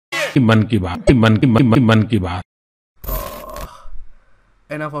मन की बात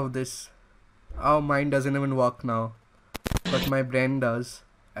Enough of this. Our mind doesn't even work now, but my brain does,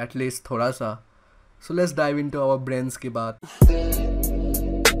 at least thoda sa. So let's dive into our brains ki baat.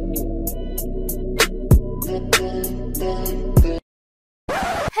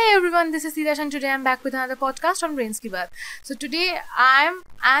 Hey everyone, this is Siddharth and today I'm back with another podcast on Brains Ki Baat. So today I'm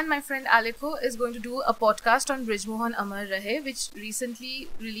and my friend Aliko is going to do a podcast on Brijmohan Amar Rahe, which recently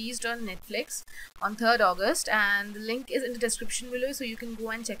released on Netflix on 3rd August, and the link is in the description below so you can go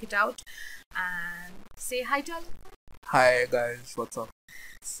and check it out and say hi to Aliko. Hi guys, what's up?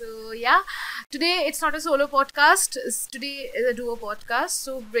 So yeah, today it's not a solo podcast. Today is a duo podcast.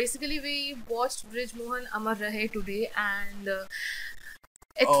 So basically we watched Brijmohan Amar Rahe today and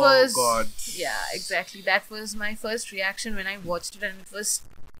it was God. Yeah, exactly. That was my first reaction when I watched it, and it was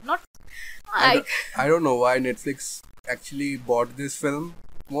not I like don't know why Netflix actually bought this film.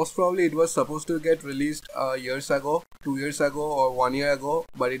 Most probably it was supposed to get released years ago, 2 years ago or 1 year ago,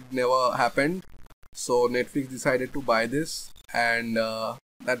 but it never happened. So Netflix decided to buy this, and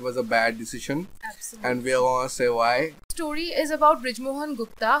that was a bad decision. absolutely. And we are gonna say why. Story is about Brijmohan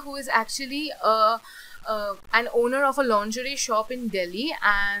Gupta, who is actually an owner of a lingerie shop in Delhi,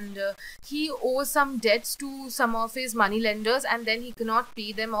 and he owes some debts to some of his money lenders, and then he cannot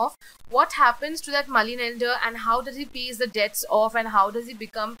pay them off. What happens to that money lender, and how does he pay the debts off, and how does he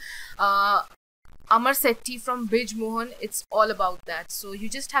become Amar Sethi from Brijmohan? It's all about that. So you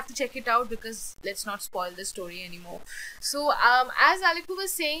just have to check it out, because let's not spoil the story anymore. So as Aliku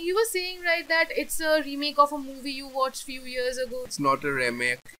was saying, you were saying, right, that it's a remake of a movie you watched few years ago. It's not a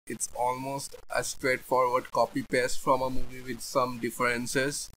remake. It's almost a straightforward copy paste from a movie with some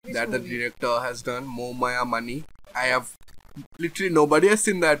differences Which that the movie? director has done. Mo Maya Money. I have literally nobody has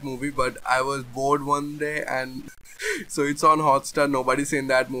seen that movie, but I was bored one day, and so it's on Hotstar. Nobody's seen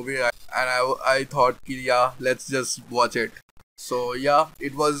that movie, and I thought, yeah, let's just watch it. So yeah,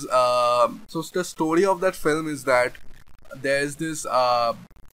 it was. So the story of that film is that there's this.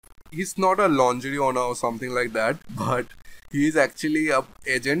 He's not a lingerie owner or something like that, but he's actually a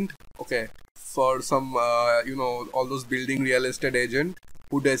agent. Okay, for some all those building real estate agent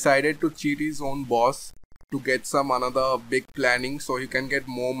who decided to cheat his own boss to get some another big planning so he can get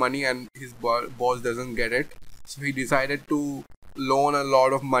more money, and his boss doesn't get it. So he decided to loan a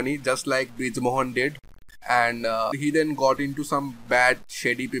lot of money just like Brijmohan did, and he then got into some bad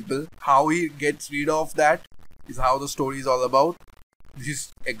shady people. How he gets rid of that is how the story is all about. This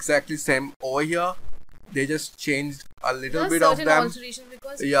is exactly same over here. They just changed a little There's bit of certain them. alterations,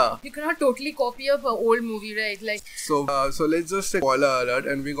 because Yeah. you cannot totally copy a old movie, right? Like, So let's just say spoiler alert,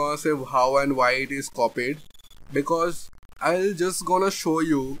 and we're gonna say how and why it is copied, because I'll just gonna show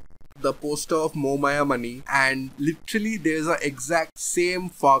you the poster of Mo Maya Money, and literally there's a exact same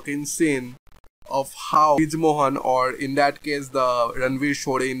fucking scene of how Brijmohan, or in that case the Ranveer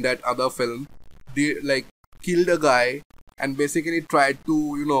Shode in that other film, they like killed a guy and basically tried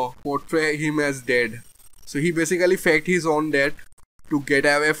to portray him as dead. So he basically faked his own death to get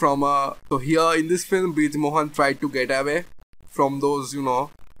away from a. So here in this film, Brijmohan tried to get away from those,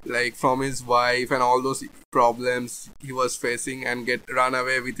 like from his wife and all those problems he was facing, and get run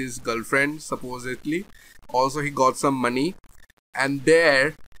away with his girlfriend supposedly. Also, he got some money, and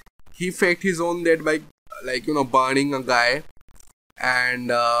there he faked his own death by burning a guy, and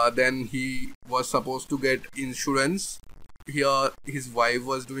then he was supposed to get insurance. Here his wife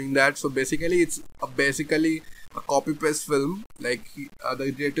was doing that. So basically it's basically a copy paste film. Like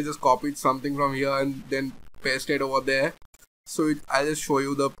the director just copied something from here and then pasted over there. So I'll just show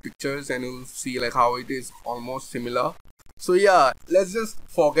you the pictures and you'll see like how it is almost similar. So yeah, let's just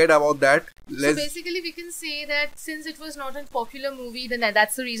forget about that. so basically we can say that since it was not a popular movie, then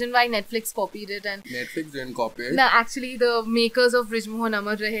that's the reason why Netflix copied it. And Netflix didn't copy it. no, actually the makers of Brijmohan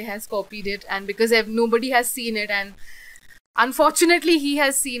Amar Rahe has copied it, and because nobody has seen it, and unfortunately he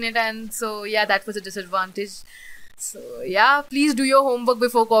has seen it, and so yeah, that was a disadvantage. So yeah, please do your homework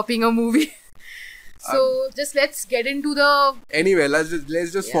before copying a movie. So just let's get into the. Anyway, let's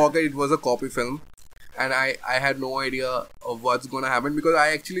just Yeah. forget it was a copy film, and I had no idea of what's gonna happen, because I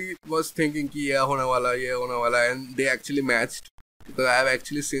actually was thinking ki ye hone wala, and they actually matched, because I have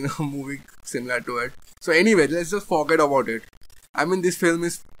actually seen a movie similar to it. So anyway, let's just forget about it. I mean, this film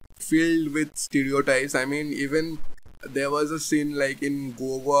is filled with stereotypes. I mean, even there was a scene like in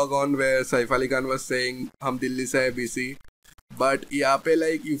Goa Gone where Saif Ali Khan was saying "Hum Delhi se hai BC," but यहाँ पे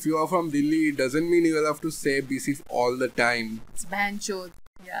like if you are from Delhi, it doesn't mean you will have to say BC all the time. It's Bancho.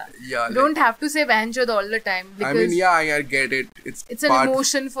 Yeah. Yeah, You don't have to say banchod all the time I because mean, yeah, I get it. it's an part-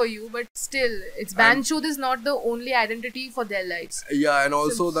 emotion for you, but still, it's banchod is not the only identity for their lives. Yeah, and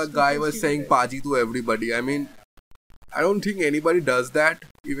also the guy was saying Paji to everybody. I mean, I don't think anybody does that.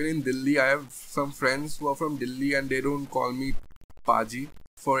 Even in Delhi, I have some friends who are from Delhi and they don't call me Paji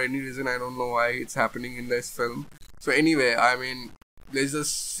for any reason. I don't know why it's happening in this film. So anyway, I mean, let's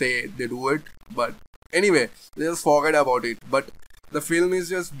just say they do it. But anyway, let's just forget about it. But the film is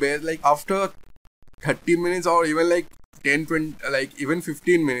just based like after 30 minutes or even like 10, 20, like even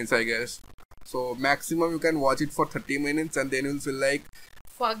 15 minutes, I guess. So maximum you can watch it for 30 minutes and then you'll feel like,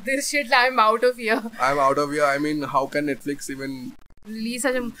 Fuck this shit, I'm out of here. I'm out of here. I mean, how can Netflix even Release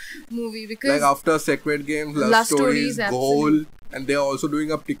such a movie because like after Sacred Games, Love Stories, Goal, absolutely. and they're also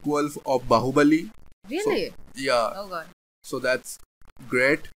doing a prequel of Bahubali. Really? Yeah, Oh god. so that's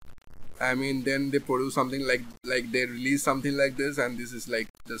great. I mean, then they produce something like they release something like this, and this is like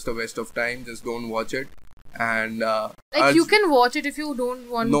just a waste of time. Just don't watch it. And Like you can watch it if you don't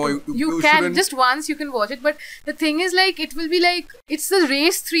want No, to. you can shouldn't. just once you can watch it, but the thing is like it will be like it's the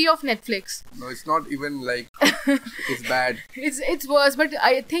race 3 of Netflix. No, it's not even like it's bad. It's worse, but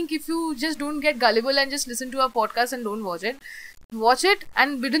I think if you just don't get gullible and just listen to our podcast and don't watch it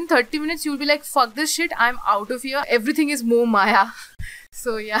and within 30 minutes you'll be like, fuck this shit, I'm out of here. Everything is more Maya.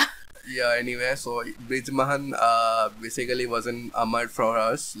 So yeah. Yeah, anyway, so Brij Mahan basically wasn't Amar for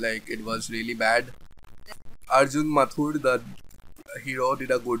us. Like, it was really bad. Arjun Mathur, the hero,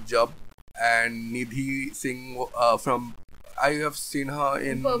 did a good job. And Nidhi Singh from... I have seen her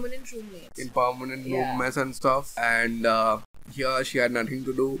in Permanent roommates. Permanent Yeah. Roommates and stuff. And here she had nothing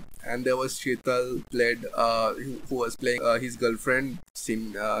to do. And there was Sheetal played, who was playing his girlfriend,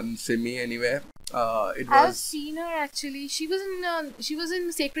 Simi anyway. It I've was... seen her actually. She was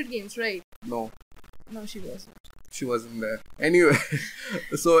in Sacred Games, right? No. No, she wasn't. She wasn't there. Anyway,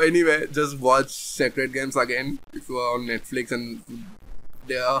 just watch Sacred Games again if you are on Netflix, and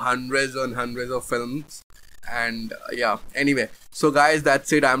there are hundreds and hundreds of films. And yeah, anyway, so guys,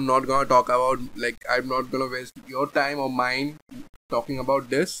 that's it. I'm not gonna talk about, like, I'm not gonna waste your time or mine talking about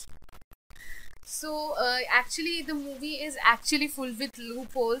this. So actually the movie is actually full with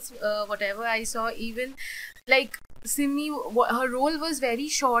loopholes. Whatever I saw, even like Simi, her role was very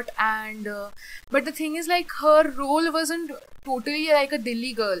short, and but the thing is like her role wasn't totally like a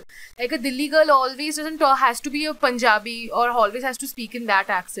Delhi girl. Like a Delhi girl always has to be a Punjabi or always has to speak in that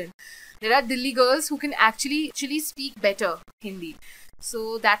accent. There are Delhi girls who can actually speak better Hindi.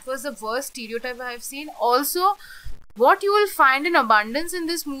 So that was the worst stereotype I have seen. Also, what you will find in abundance in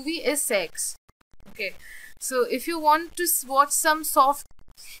this movie is sex. Okay, so if you want to watch some soft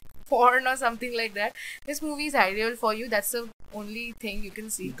porn or something like that, this movie is ideal for you. That's the only thing you can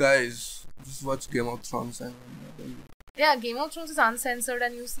see. Guys, just watch Game of Thrones and Yeah, Game of Thrones is uncensored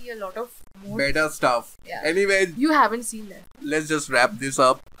and you see a lot of more. better stuff. Yeah. Anyway, You haven't seen that. let's just wrap this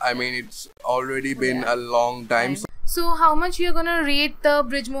up. I mean, it's already been Yeah. a long time. So how much you're gonna rate the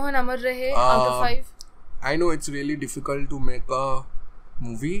Brij Mohan Amar Rahe out of 5? I know it's really difficult to make a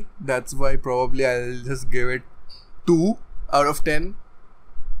movie. That's why probably I'll just give it 2 out of 10.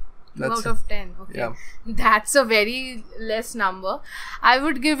 2 out of 10. Okay. Yeah. That's a very less number. I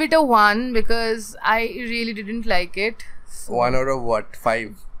would give it a 1 because I really didn't like it. 1 out of what?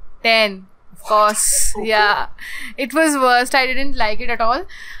 5. 10. Of course. Yeah. It was worst. I didn't like it at all.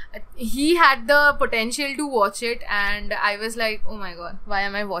 He had the potential to watch it and I was like, oh my god, why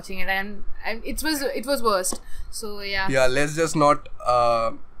am I watching it? And it was worst. So yeah. Yeah, let's just not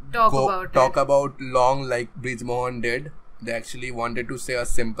Talk about long like Brij Mohan did. They actually wanted to say a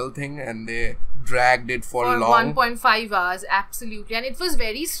simple thing and they dragged it for long. 1.5 hours, absolutely. And it was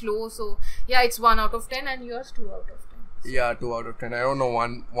very slow. So yeah, it's 1 out of 10 and yours 2 out of 10. Yeah, 2 out of 10. I don't know,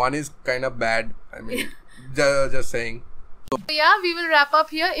 one is kind of bad. I mean, just saying. So yeah, we will wrap up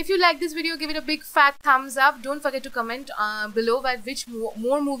here. If you like this video, give it a big fat thumbs up. Don't forget to comment below about which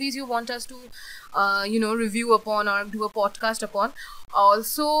more movies you want us to review upon or do a podcast upon.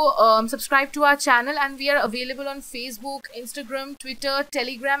 Also subscribe to our channel, and we are available on Facebook, Instagram, Twitter,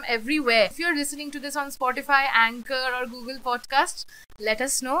 Telegram, everywhere. If you're listening to this on Spotify, Anchor or Google Podcasts, let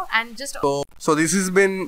us know. And just So this has been